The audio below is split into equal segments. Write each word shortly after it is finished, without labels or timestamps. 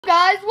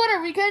guys, what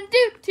are we gonna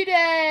do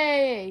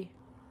today?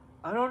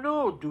 I don't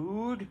know,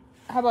 dude.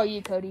 How about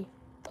you, Cody?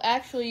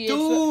 Actually,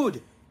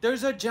 Dude,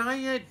 there's a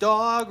giant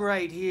dog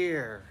right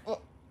here.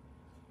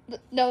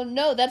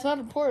 No, that's not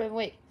important.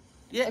 Wait.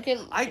 Yeah, Okay.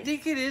 I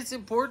think it is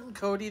important,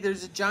 Cody.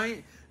 There's a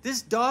giant...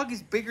 This dog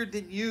is bigger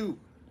than you.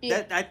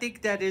 Yeah. I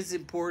think that is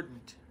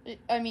important.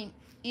 I mean,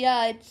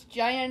 yeah, it's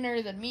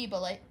gianter than me,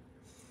 but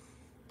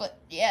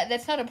yeah,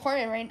 that's not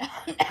important right now.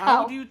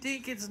 How do you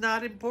think it's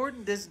not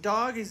important? This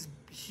dog is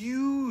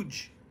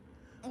huge.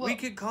 Well, we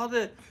could call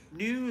the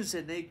news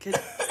and they could...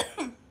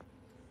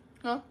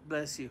 Huh?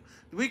 Bless you.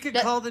 We could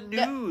call the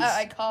news.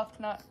 I coughed,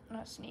 not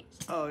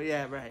sneezed. Oh,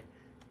 yeah, right.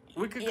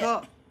 We could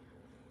call...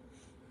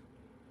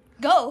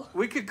 Go.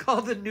 We could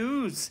call the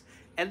news,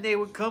 and they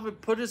would come and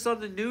put us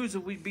on the news,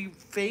 and we'd be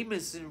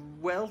famous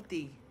and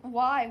wealthy.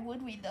 Why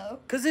would we, though?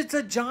 'Cause it's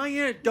a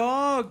giant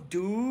dog,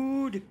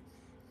 dude.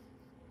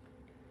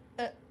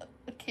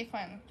 Okay,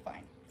 fine.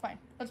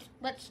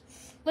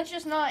 Let's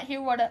just not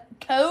hear what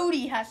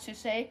Cody has to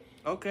say.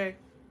 Okay.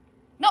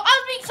 No, I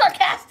was being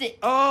sarcastic.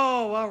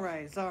 Oh, all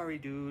right. Sorry,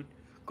 dude.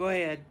 Go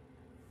ahead.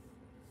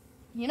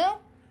 You know,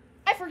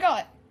 I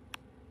forgot.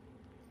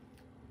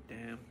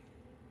 Damn.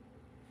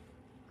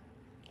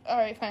 All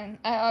right, fine.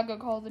 I'll go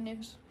call the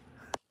news.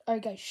 All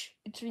right, guys, shh,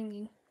 it's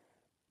ringing.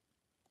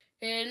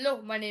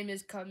 Hello, my name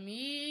is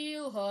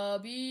Camille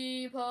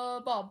Habib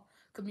Bob.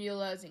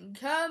 Camille as in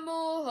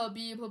camel,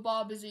 Habib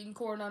Bob is in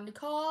corn on the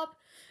cob.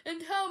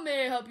 And how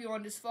may I help you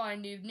on this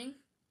fine evening?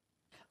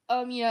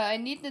 Yeah, I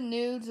need the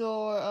news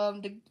or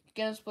the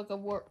Guinness Book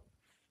of World.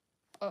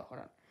 Oh,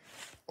 hold on.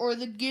 Or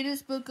the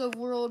Guinness Book of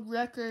World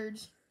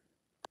Records.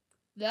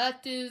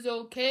 That is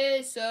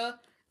okay, sir.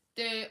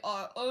 They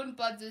are owned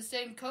by the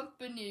same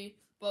company,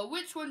 but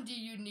which one do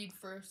you need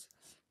first?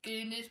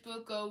 Guinness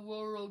Book of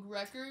World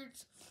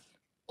Records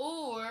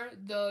or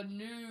the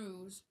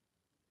news?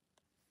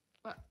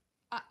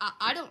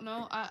 I don't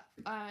know.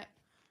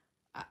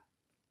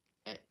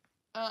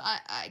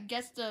 I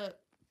guess the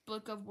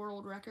Book of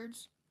World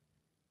Records.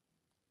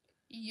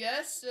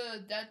 Yes,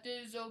 sir, that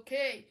is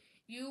okay.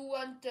 You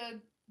want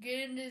the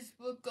Guinness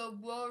Book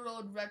of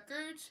World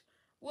Records?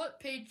 What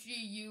page do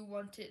you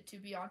want it to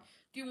be on?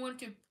 Do you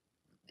want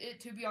it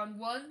to be on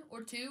 1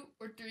 or 2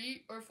 or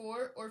 3 or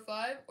 4 or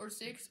 5 or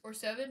 6 or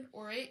 7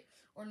 or 8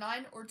 or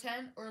 9 or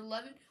 10 or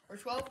 11 or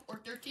 12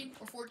 or 13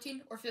 or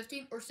 14 or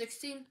 15 or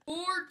 16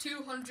 or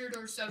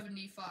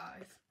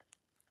 275?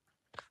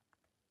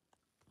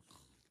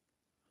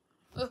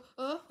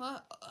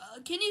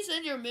 Can you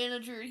send your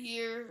manager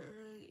here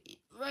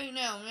right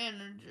now,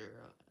 manager?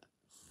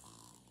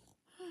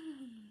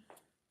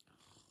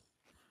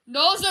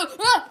 No, sir.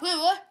 Wait,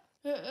 what?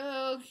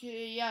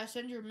 Okay, yeah,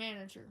 send your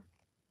manager.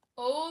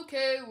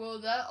 Okay, will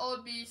that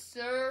all be,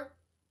 sir?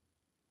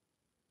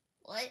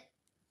 What?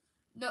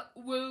 No,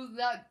 will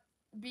that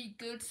be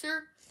good,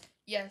 sir?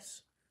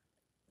 Yes.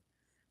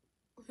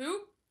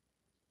 Who?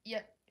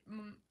 Yeah,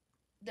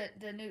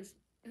 the news.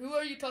 Who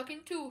are you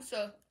talking to,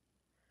 sir?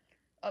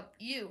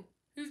 You.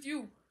 Who's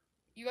you?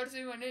 You gotta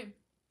say my name.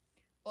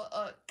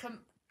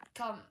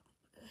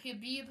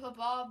 Habib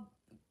Bob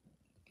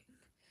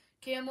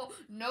Camel.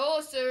 No,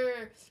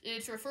 sir.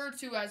 It's referred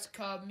to as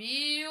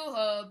Camille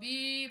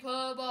Habib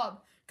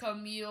Bob.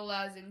 Camille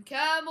as in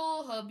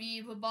camel,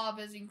 Habib Bob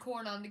as in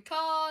corn on the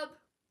cob.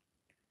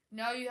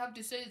 Now you have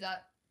to say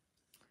that.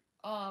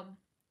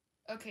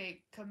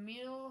 Okay,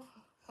 Camille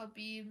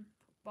Habib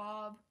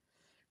Bob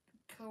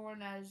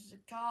corn as the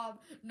cob.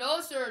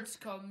 No, sir, it's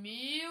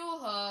Camille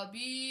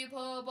Habib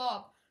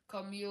Bob.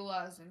 Camille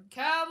as in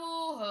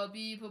camel,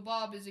 Habib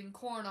Bob is in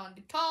corn on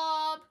the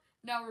cob.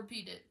 Now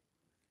repeat it.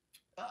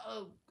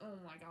 Oh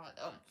my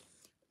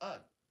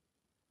God.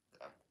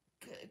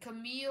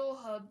 Camille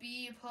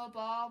Habib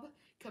Bob.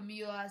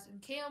 Camille as in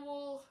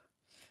camel,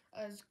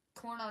 as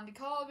corn on the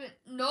cob.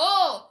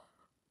 No,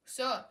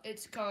 sir,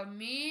 it's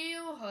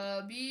Camille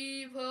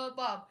Habib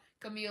Bob.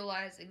 Camille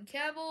as in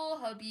camel,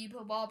 Habib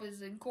Bob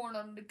is in corn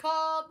on the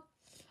cob.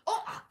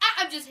 Oh,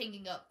 I'm just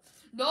hanging up.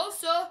 No,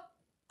 sir.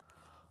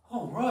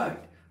 All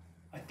right.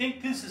 I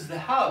think this is the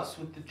house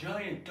with the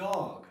giant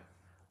dog.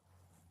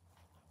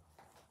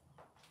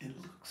 It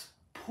looks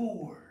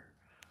poor.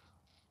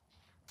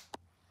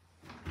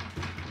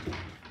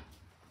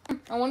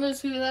 I wonder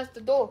who's at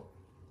the door.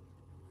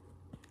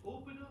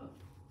 Open up.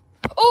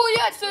 Oh,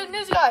 yeah, it's the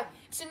news guy.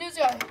 It's the news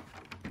guy.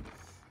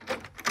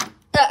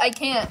 I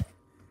can't.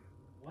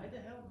 Why the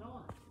hell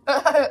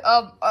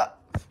not?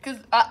 Because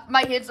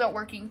my head's not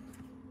working.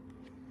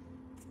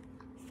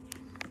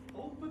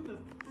 Open the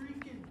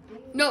freaking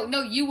door.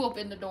 No, you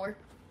open the door.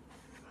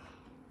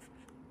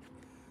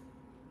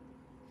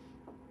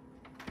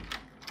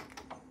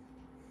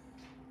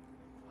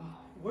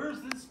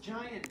 Where's this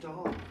giant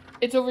dog?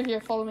 It's over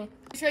here. Follow me.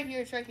 It's right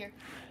here. It's right here.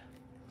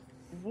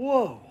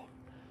 Whoa.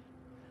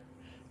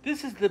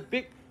 This is the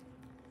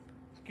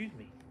Excuse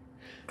me.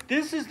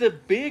 This is the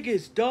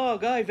biggest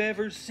dog I've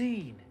ever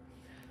seen.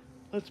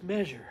 Let's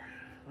measure.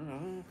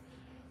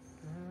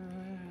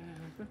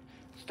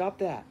 Stop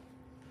that.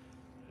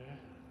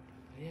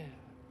 Yeah.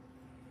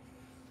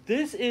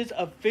 This is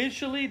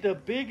officially the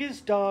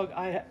biggest dog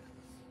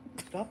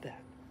Stop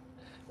that.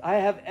 I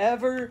have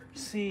ever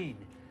seen.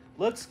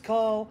 Let's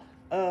call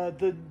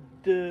the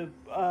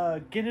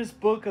Guinness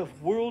Book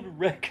of World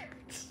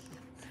Records.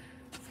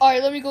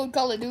 Alright, let me go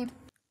call it, dude.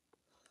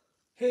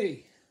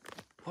 Hey.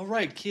 All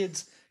right,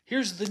 kids.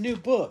 Here's the new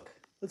book.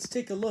 Let's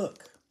take a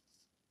look.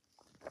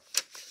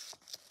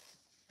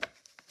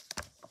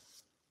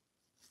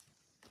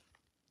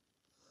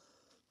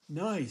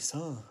 Nice,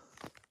 huh?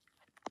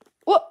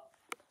 What?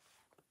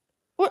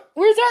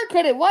 Where's our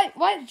credit?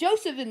 Why is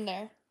Joseph in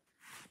there?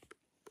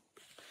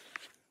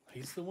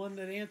 He's the one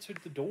that answered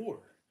the door.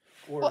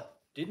 Or What?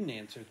 didn't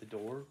answer the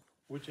door.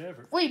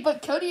 Whichever. Wait,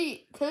 but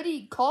Cody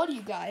called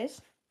you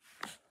guys.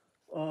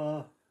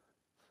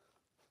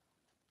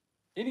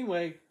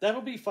 Anyway,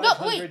 that'll be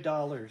 $500.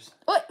 No,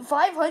 what?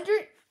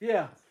 500?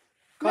 Yeah.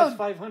 Costs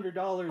No.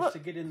 $500 to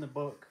get in the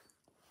book.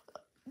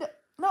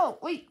 No,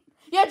 wait.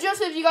 Yeah,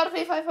 Joseph, you gotta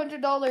pay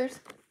 $500.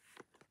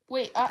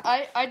 Wait,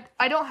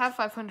 I don't have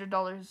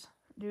 $500,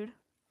 dude.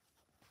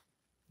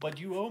 But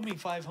you owe me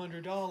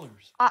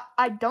 $500.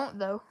 I don't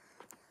though.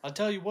 I'll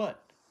tell you what.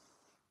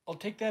 I'll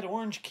take that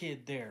orange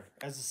kid there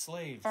as a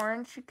slave.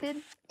 Orange kid?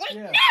 Wait,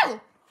 Yeah.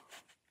 no!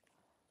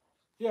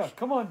 Yeah,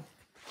 come on.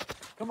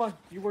 Come on.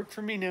 You work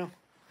for me now.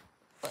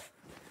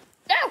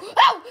 Ow!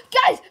 Ow!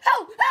 Guys!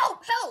 Help!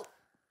 Help! Help!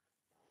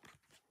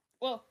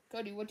 Well,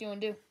 Cody, what do you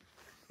want to do?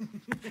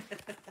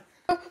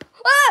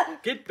 Ah!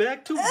 Get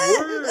back to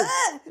work.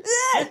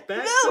 Get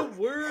back to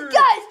work.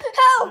 Guys,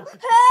 help! Help!